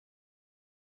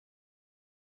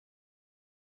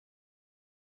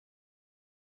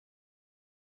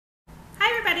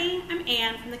everybody, I'm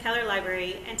Anne from the Keller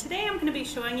Library, and today I'm going to be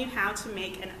showing you how to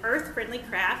make an earth-friendly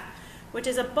craft, which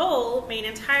is a bowl made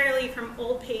entirely from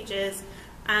old pages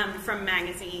from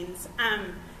magazines.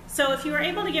 So if you were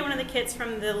able to get one of the kits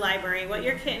from the library, what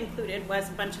your kit included was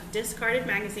a bunch of discarded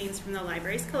magazines from the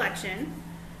library's collection,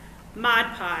 Mod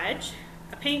Podge,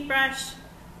 a paintbrush,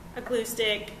 a glue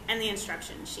stick, and the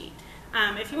instruction sheet.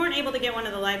 If you weren't able to get one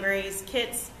of the library's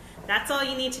kits, that's all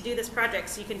you need to do this project,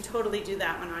 so you can totally do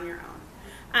that one on your own.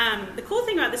 The cool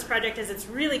thing about this project is it's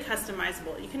really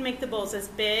customizable. You can make the bowls as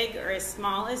big or as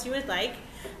small as you would like,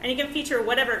 and you can feature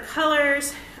whatever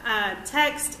colors,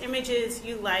 text, images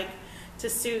you like to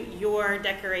suit your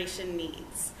decoration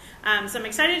needs. So I'm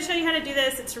excited to show you how to do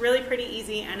this. It's really pretty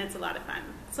easy and it's a lot of fun.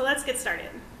 So let's get started.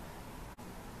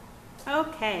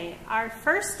 Okay, our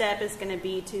first step is going to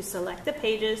be to select the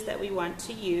pages that we want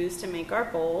to use to make our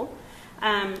bowl.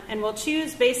 And we'll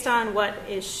choose based on what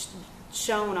is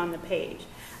shown on the page.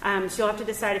 So you'll have to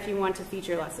decide if you want to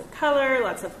feature lots of color,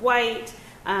 lots of white,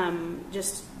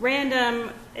 just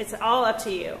random. It's all up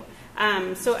to you.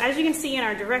 So as you can see in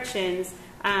our directions,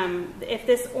 if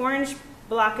this orange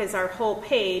block is our whole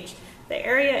page, the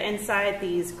area inside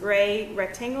these gray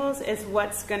rectangles is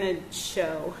what's going to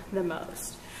show the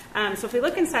most. So if we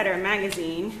look inside our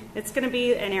magazine, it's going to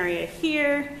be an area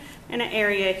here and an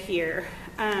area here.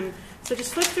 So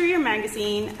just flip through your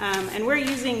magazine, and we're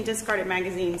using discarded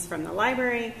magazines from the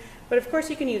library, but of course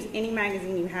you can use any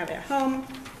magazine you have at home.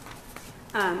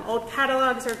 Old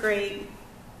catalogs are great.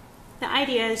 The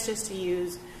idea is just to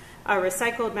use a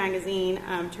recycled magazine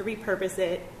to repurpose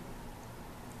it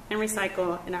and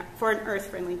recycle for an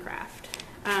earth-friendly craft.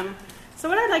 So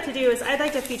what I'd like to do is I'd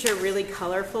like to feature really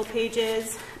colorful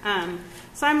pages.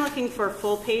 So I'm looking for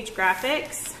full-page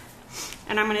graphics,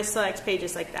 and I'm going to select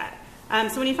pages like that.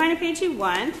 So when you find a page you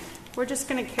want, we're just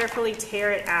going to carefully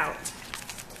tear it out.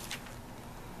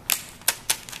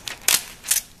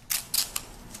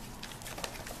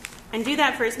 And do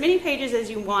that for as many pages as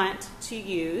you want to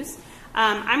use.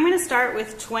 I'm going to start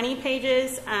with 20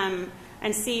 pages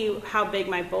and see how big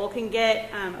my bowl can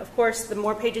get. Of course, the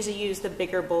more pages you use, the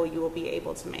bigger bowl you will be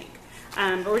able to make.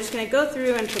 But we're just going to go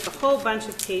through and pick a whole bunch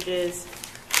of pages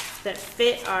that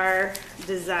fit our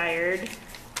desired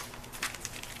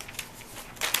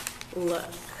look.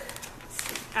 Let's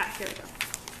see. Here we go.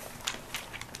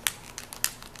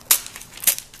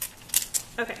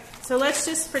 Okay, so let's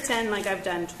just pretend like I've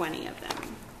done 20 of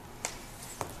them.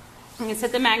 I'm going to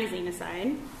set the magazine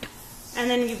aside, and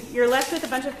then you're left with a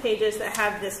bunch of pages that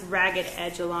have this ragged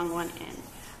edge along one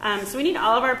end. So we need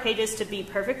all of our pages to be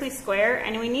perfectly square,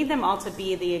 and we need them all to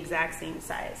be the exact same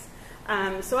size.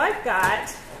 So I've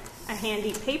got a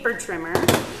handy paper trimmer.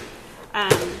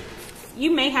 You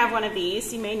may have one of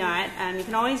these, you may not. You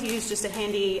can always use just a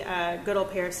handy good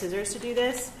old pair of scissors to do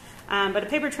this. But a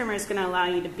paper trimmer is going to allow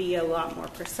you to be a lot more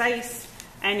precise,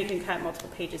 and you can cut multiple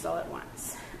pages all at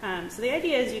once. So the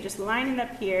idea is you just line it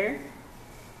up here,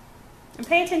 and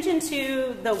pay attention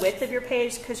to the width of your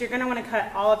page, because you're going to want to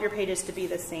cut all of your pages to be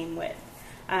the same width.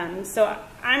 So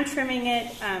I'm trimming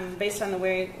it based on the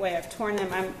way I've torn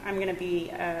them. I'm going to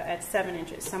be at 7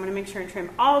 inches. So I'm going to make sure and trim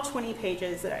all 20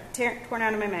 pages that I've torn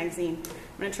out of my magazine.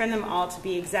 I'm going to trim them all to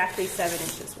be exactly 7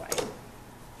 inches wide.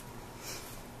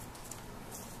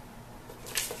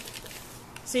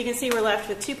 So you can see we're left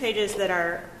with 2 pages that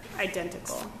are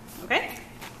identical. Okay?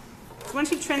 So once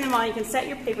you've trimmed them all, you can set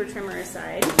your paper trimmer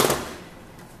aside.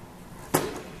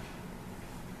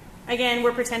 Again,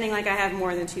 we're pretending like I have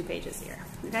more than 2 pages here.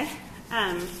 Okay?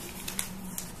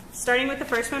 Starting with the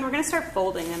first one, we're going to start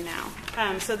folding them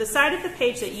now. So the side of the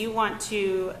page that you want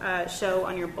to show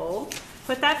on your bowl,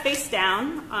 put that face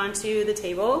down onto the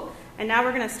table, and now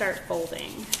we're going to start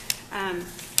folding.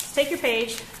 So take your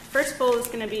page. First fold is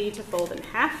going to be to fold in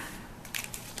half,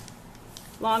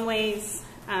 long ways.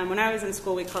 When I was in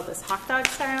school, we called this hot dog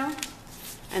style,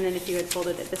 and then if you had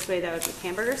folded it this way, that would be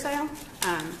hamburger style.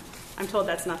 I'm told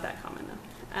that's not that common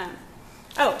though.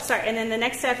 Oh, sorry, and then the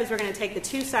next step is we're going to take the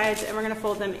 2 sides and we're going to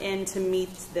fold them in to meet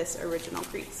this original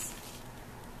crease.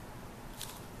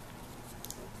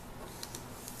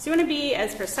 So you want to be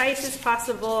as precise as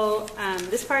possible.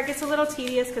 This part gets a little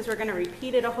tedious because we're going to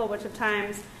repeat it a whole bunch of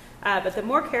times, but the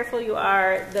more careful you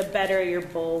are, the better your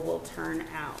bowl will turn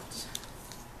out.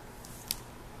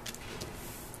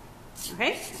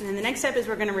 Okay, and then the next step is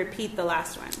we're going to repeat the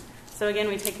last one. So again,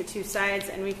 we take the 2 sides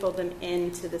and we fold them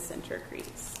into the center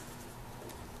crease.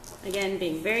 Again,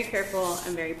 being very careful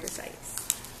and very precise.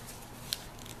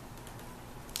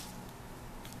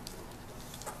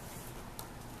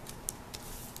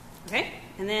 Okay,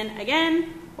 and then again,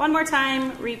 one more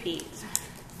time, repeat.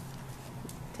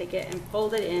 Take it and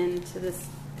fold it into this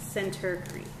center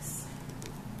crease.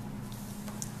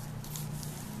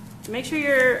 Make sure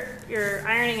you're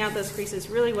ironing out those creases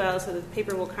really well so that the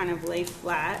paper will kind of lay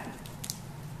flat.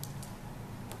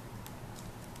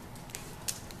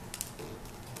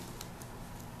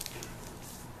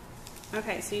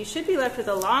 Okay, so you should be left with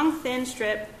a long, thin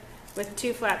strip with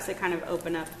two flaps that kind of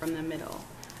open up from the middle.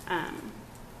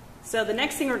 So the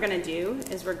next thing we're going to do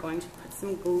is we're going to put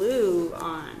some glue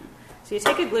on. So you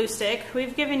take a glue stick.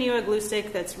 We've given you a glue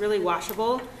stick that's really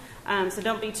washable, so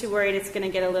don't be too worried it's going to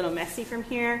get a little messy from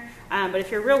here. But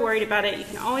if you're real worried about it, you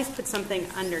can always put something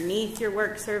underneath your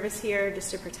work surface here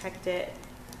just to protect it.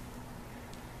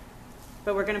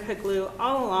 But we're going to put glue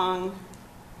all along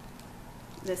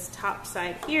this top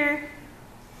side here.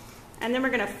 And then we're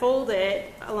going to fold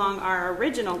it along our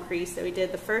original crease that we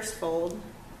did the first fold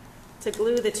to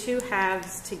glue the two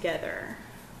halves together.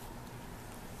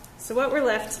 So what we're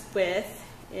left with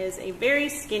is a very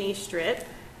skinny strip.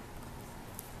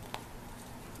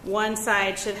 One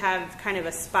side should have kind of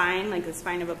a spine, like the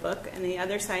spine of a book, and the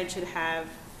other side should have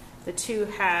the two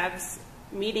halves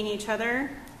meeting each other.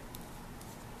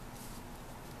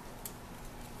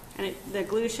 And the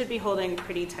glue should be holding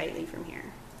pretty tightly from here.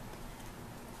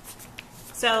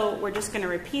 So we're just going to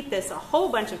repeat this a whole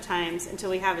bunch of times until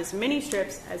we have as many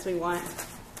strips as we want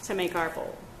to make our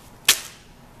bowl.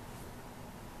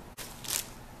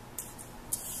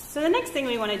 So the next thing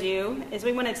we want to do is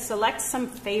we want to select some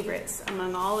favorites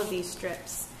among all of these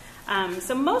strips.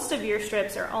 So most of your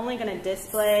strips are only going to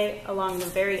display along the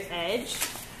very edge.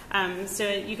 So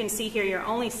you can see here you're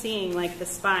only seeing like the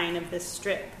spine of this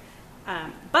strip.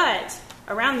 But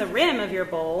around the rim of your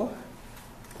bowl,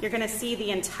 you're going to see the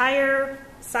entire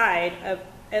side of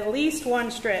at least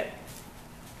one strip,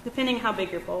 depending how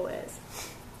big your bowl is.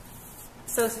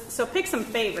 So pick some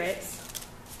favorites.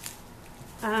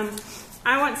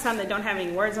 I want some that don't have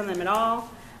any words on them at all.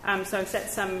 So I've set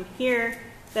some here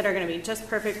that are going to be just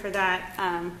perfect for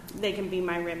that. They can be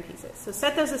my rim pieces. So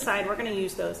set those aside. We're going to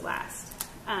use those last.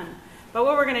 But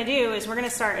what we're going to do is we're going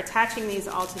to start attaching these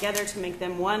all together to make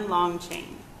them one long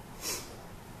chain.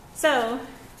 So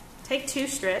take two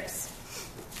strips.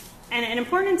 And an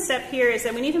important step here is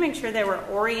that we need to make sure that we're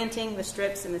orienting the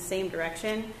strips in the same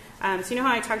direction. So you know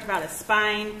how I talked about a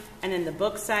spine and then the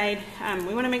book side?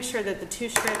 We want to make sure that the two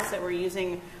strips that we're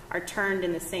using are turned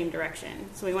in the same direction.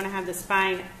 So we want to have the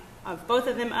spine of both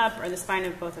of them up or the spine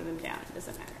of both of them down. It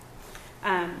doesn't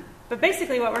matter. But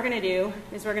basically what we're going to do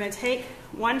is we're going to take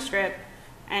one strip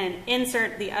and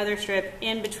insert the other strip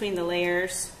in between the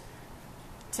layers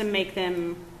to make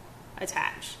them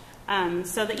attach.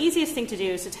 So the easiest thing to do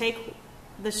is to take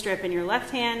the strip in your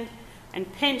left hand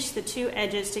and pinch the two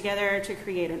edges together to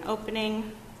create an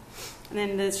opening. And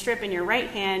then the strip in your right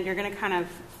hand, you're going to kind of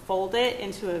fold it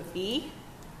into a V,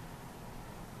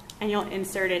 and you'll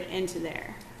insert it into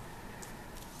there.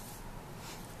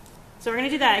 So we're going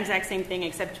to do that exact same thing,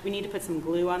 except we need to put some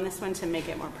glue on this one to make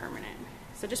it more permanent.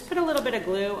 So just put a little bit of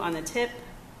glue on the tip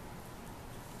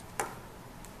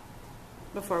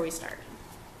before we start.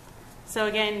 So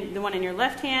again, the one in your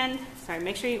left hand, sorry,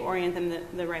 make sure you orient them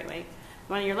the right way.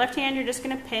 The one in your left hand, you're just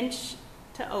going to pinch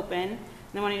to open. And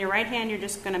the one in your right hand, you're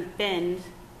just going to bend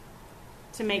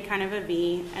to make kind of a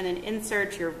V, and then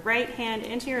insert your right hand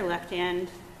into your left hand,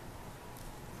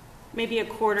 maybe a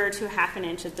quarter to half an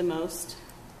inch at the most.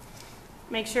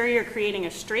 Make sure you're creating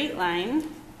a straight line,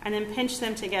 and then pinch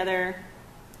them together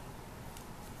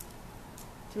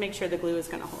to make sure the glue is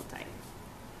going to hold tight.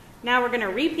 Now we're going to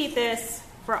repeat this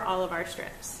for all of our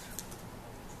strips.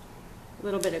 A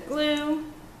little bit of glue.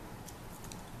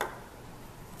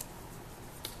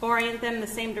 Orient them the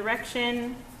same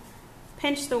direction.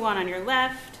 Pinch the one on your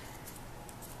left.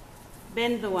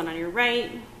 Bend the one on your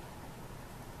right.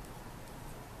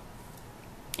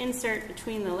 Insert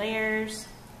between the layers.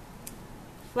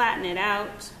 Flatten it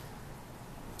out.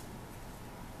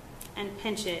 And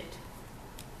pinch it.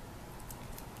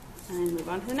 And then move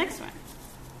on to the next one.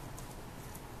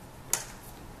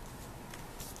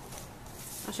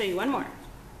 I'll show you one more.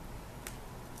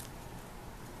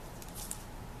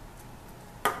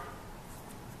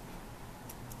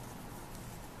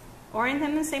 Orient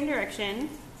them in the same direction.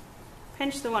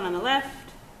 Pinch the one on the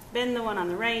left, bend the one on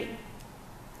the right,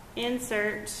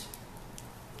 insert,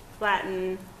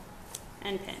 flatten,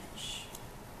 and pinch.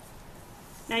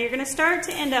 Now you're going to start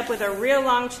to end up with a real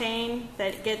long chain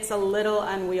that gets a little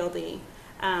unwieldy.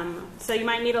 So you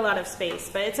might need a lot of space,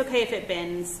 but it's okay if it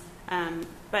bends.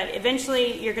 But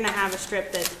eventually you're going to have a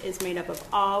strip that is made up of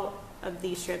all of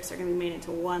these strips are going to be made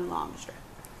into one long strip.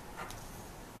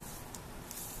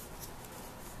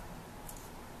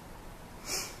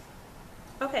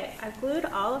 Okay, I've glued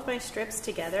all of my strips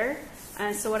together,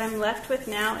 so what I'm left with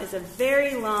now is a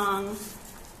very long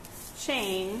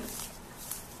chain.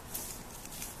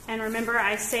 And remember,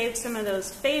 I saved some of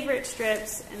those favorite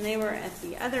strips, and they were at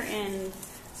the other end,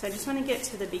 so I just want to get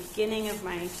to the beginning of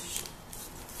my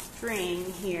string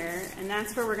here, and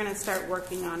that's where we're going to start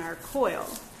working on our coil.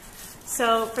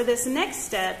 So for this next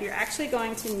step, you're actually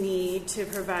going to need to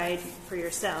provide for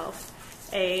yourself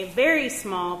a very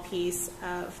small piece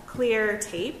of clear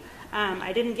tape.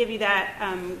 I didn't give you that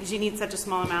because you need such a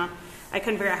small amount. I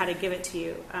couldn't figure out how to give it to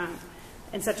you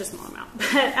in such a small amount.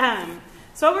 But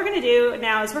so what we're going to do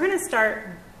now is we're going to start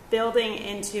building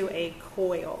into a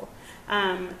coil.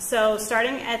 So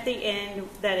starting at the end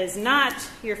that is not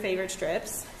your favorite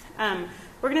strips,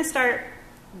 we're going to start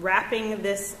wrapping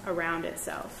this around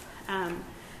itself.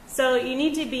 So you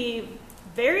need to be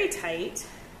very tight,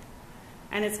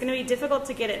 and it's going to be difficult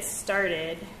to get it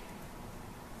started.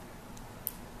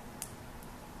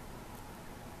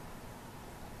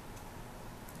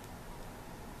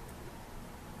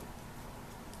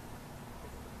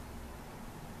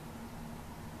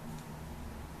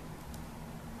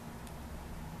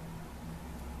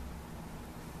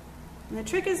 And the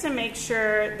trick is to make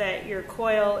sure that your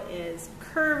coil is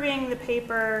curving the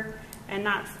paper and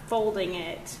not folding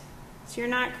it. So you're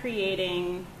not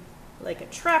creating like a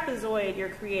trapezoid, you're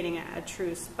creating a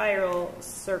true spiral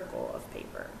circle of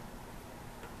paper.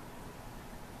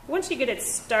 Once you get it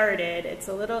started, it's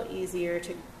a little easier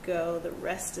to go the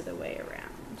rest of the way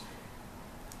around.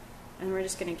 And we're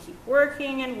just going to keep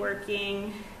working and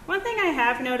working. One thing I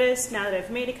have noticed now that I've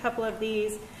made a couple of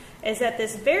these is that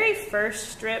this very first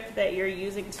strip that you're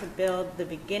using to build the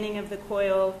beginning of the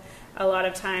coil, a lot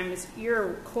of times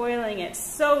you're coiling it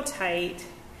so tight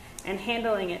and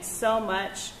handling it so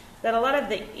much that a lot of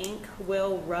the ink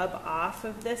will rub off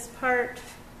of this part.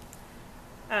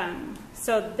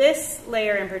 So this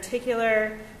layer in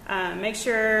particular, make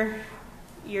sure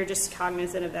you're just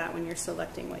cognizant of that when you're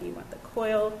selecting what you want the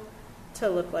coil to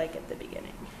look like at the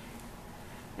beginning.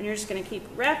 And you're just going to keep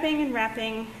wrapping and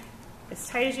wrapping as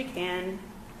tight as you can,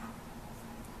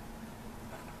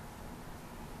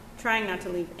 trying not to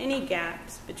leave any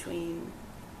gaps between.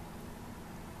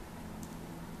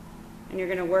 And you're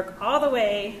going to work all the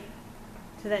way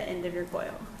to the end of your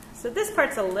coil. So this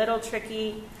part's a little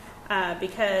tricky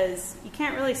because you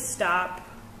can't really stop,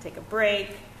 take a break,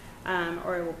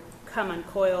 or it will come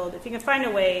uncoiled. If you can find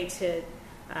a way to,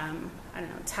 I don't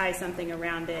know, tie something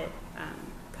around it,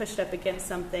 push it up against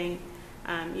something,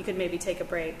 you could maybe take a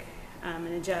break and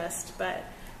adjust. But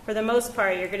for the most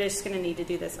part, you're just going to need to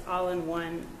do this all in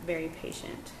one very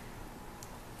patient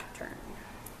turn.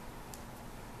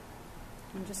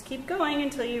 And just keep going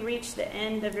until you reach the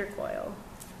end of your coil.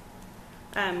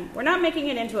 We're not making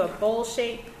it into a bowl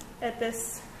shape at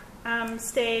this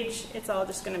stage. It's all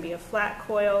just going to be a flat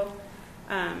coil.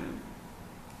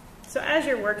 So as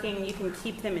you're working, you can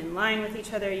keep them in line with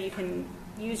each other. You can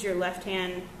use your left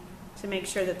hand to make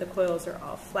sure that the coils are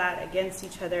all flat against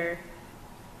each other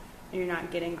and you're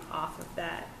not getting off of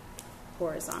that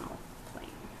horizontal plane.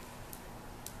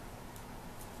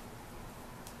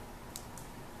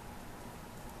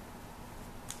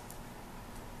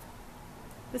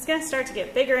 It's going to start to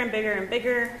get bigger and bigger and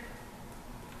bigger.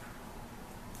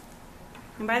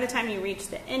 And by the time you reach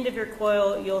the end of your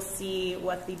coil, you'll see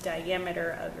what the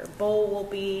diameter of your bowl will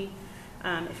be.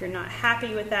 If you're not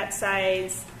happy with that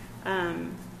size,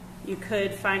 you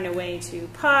could find a way to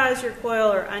pause your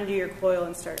coil or undo your coil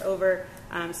and start over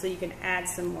so you can add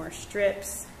some more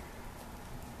strips.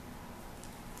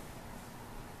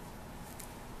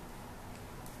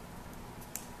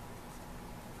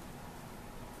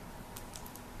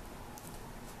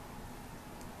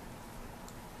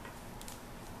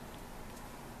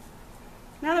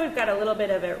 Now that we've got a little bit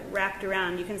of it wrapped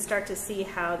around, you can start to see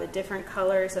how the different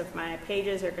colors of my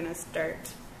pages are going to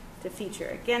start to feature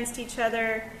against each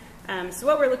other. So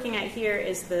what we're looking at here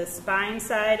is the spine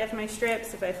side of my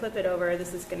strips. If I flip it over,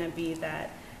 this is going to be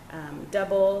that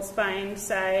double spine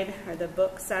side, or the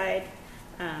book side.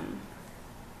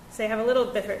 So they have a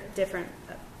little different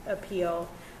appeal.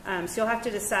 So you'll have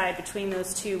to decide between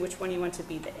those two which one you want to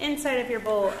be the inside of your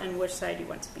bowl and which side you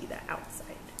want to be the outside.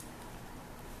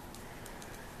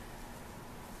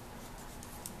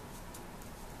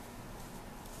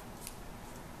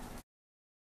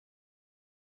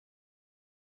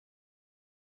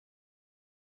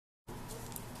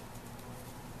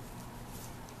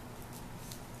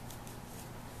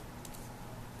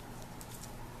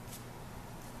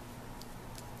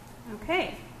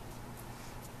 Okay,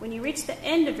 when you reach the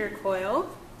end of your coil,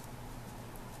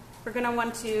 we're going to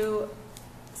want to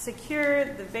secure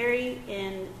the very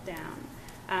end down.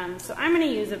 So I'm going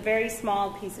to use a very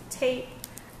small piece of tape.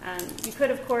 You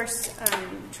could, of course,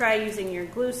 try using your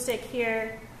glue stick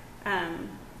here.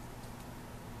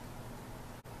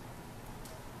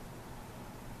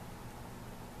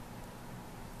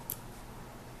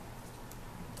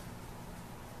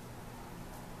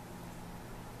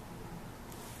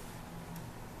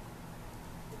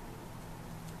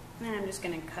 And I'm just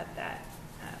going to cut that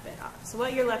bit off. So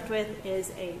what you're left with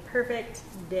is a perfect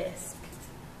disc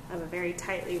of a very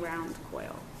tightly round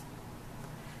coil.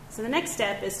 So the next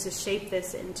step is to shape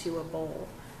this into a bowl.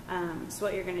 So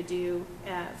what you're going to do,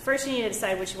 first you need to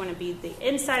decide which you want to be the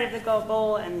inside of the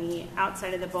bowl and the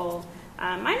outside of the bowl.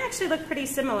 Mine actually look pretty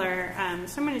similar,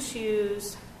 so I'm going to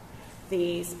choose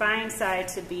the spine side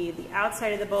to be the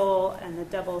outside of the bowl and the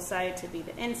double side to be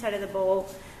the inside of the bowl.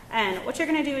 And what you're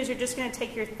going to do is you're just going to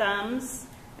take your thumbs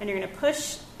and you're going to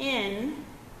push in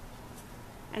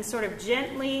and sort of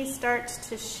gently start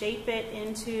to shape it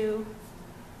into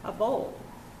a bowl.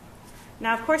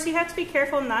 Now, of course, you have to be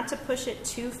careful not to push it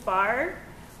too far.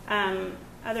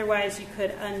 Otherwise, you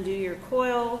could undo your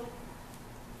coil.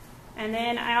 And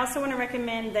then I also want to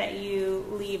recommend that you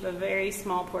leave a very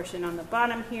small portion on the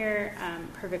bottom here,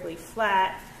 perfectly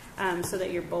flat, so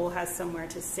that your bowl has somewhere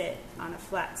to sit on a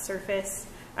flat surface.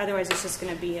 Otherwise, it's just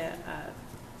going to be a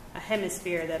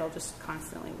hemisphere that'll just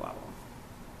constantly wobble.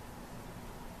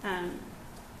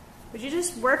 Would you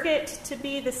just work it to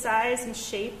be the size and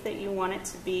shape that you want it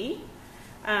to be?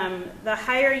 The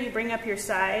higher you bring up your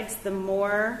sides, the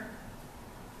more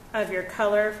of your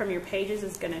color from your pages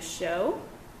is going to show.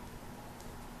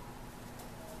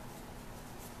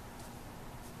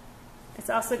 It's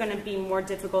also going to be more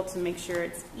difficult to make sure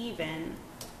it's even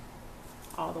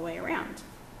all the way around.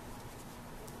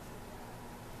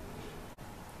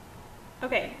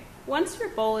 Okay, once your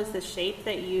bowl is the shape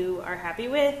that you are happy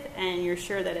with and you're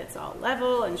sure that it's all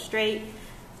level and straight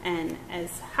and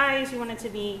as high as you want it to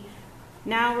be,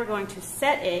 now we're going to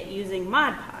set it using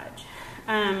Mod Podge.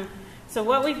 So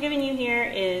what we've given you here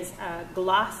is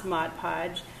gloss Mod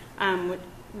Podge,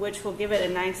 which will give it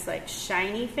a nice like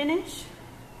shiny finish.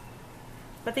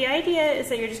 But the idea is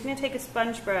that you're just going to take a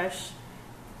sponge brush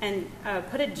and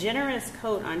put a generous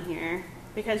coat on here,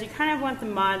 because you kind of want the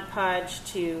Mod Podge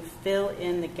to fill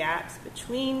in the gaps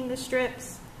between the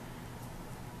strips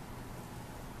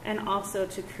and also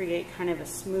to create kind of a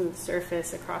smooth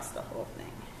surface across the whole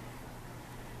thing.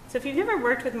 So if you've never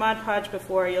worked with Mod Podge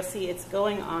before, you'll see it's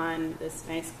going on this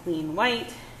nice clean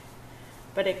white,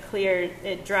 but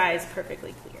it dries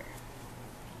perfectly clear.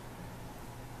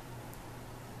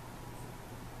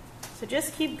 So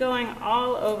just keep going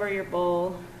all over your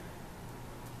bowl,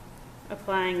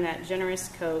 applying that generous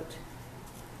coat,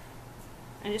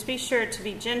 and just be sure to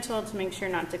be gentle to make sure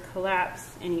not to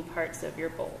collapse any parts of your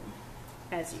bowl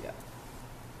as you go.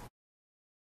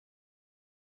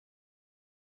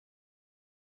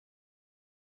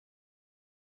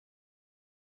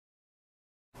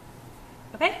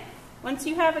 Okay, once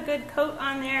you have a good coat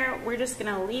on there, we're just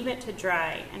going to leave it to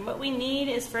dry, and what we need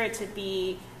is for it to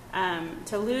be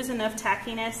to lose enough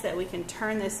tackiness that we can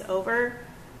turn this over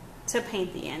to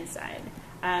paint the inside.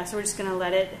 So we're just going to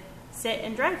let it sit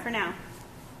and dry for now.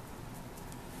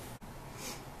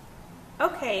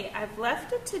 Okay, I've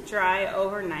left it to dry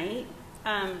overnight,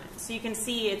 so you can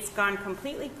see it's gone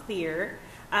completely clear.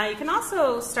 You can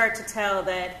also start to tell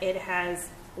that it has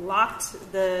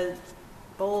locked the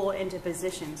bowl into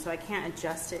position, so I can't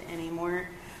adjust it anymore,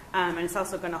 and it's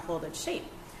also going to hold its shape.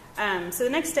 So the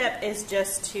next step is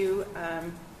just to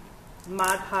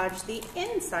Mod Podge the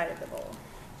inside of the bowl.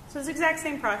 So it's the exact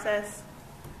same process.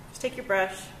 Just take your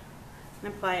brush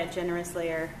and apply a generous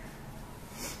layer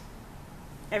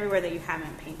everywhere that you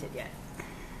haven't painted yet.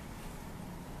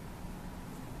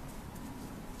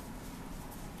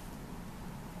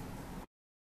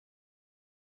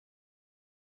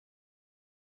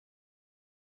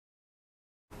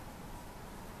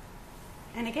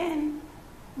 And again,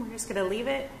 we're just going to leave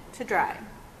it to dry.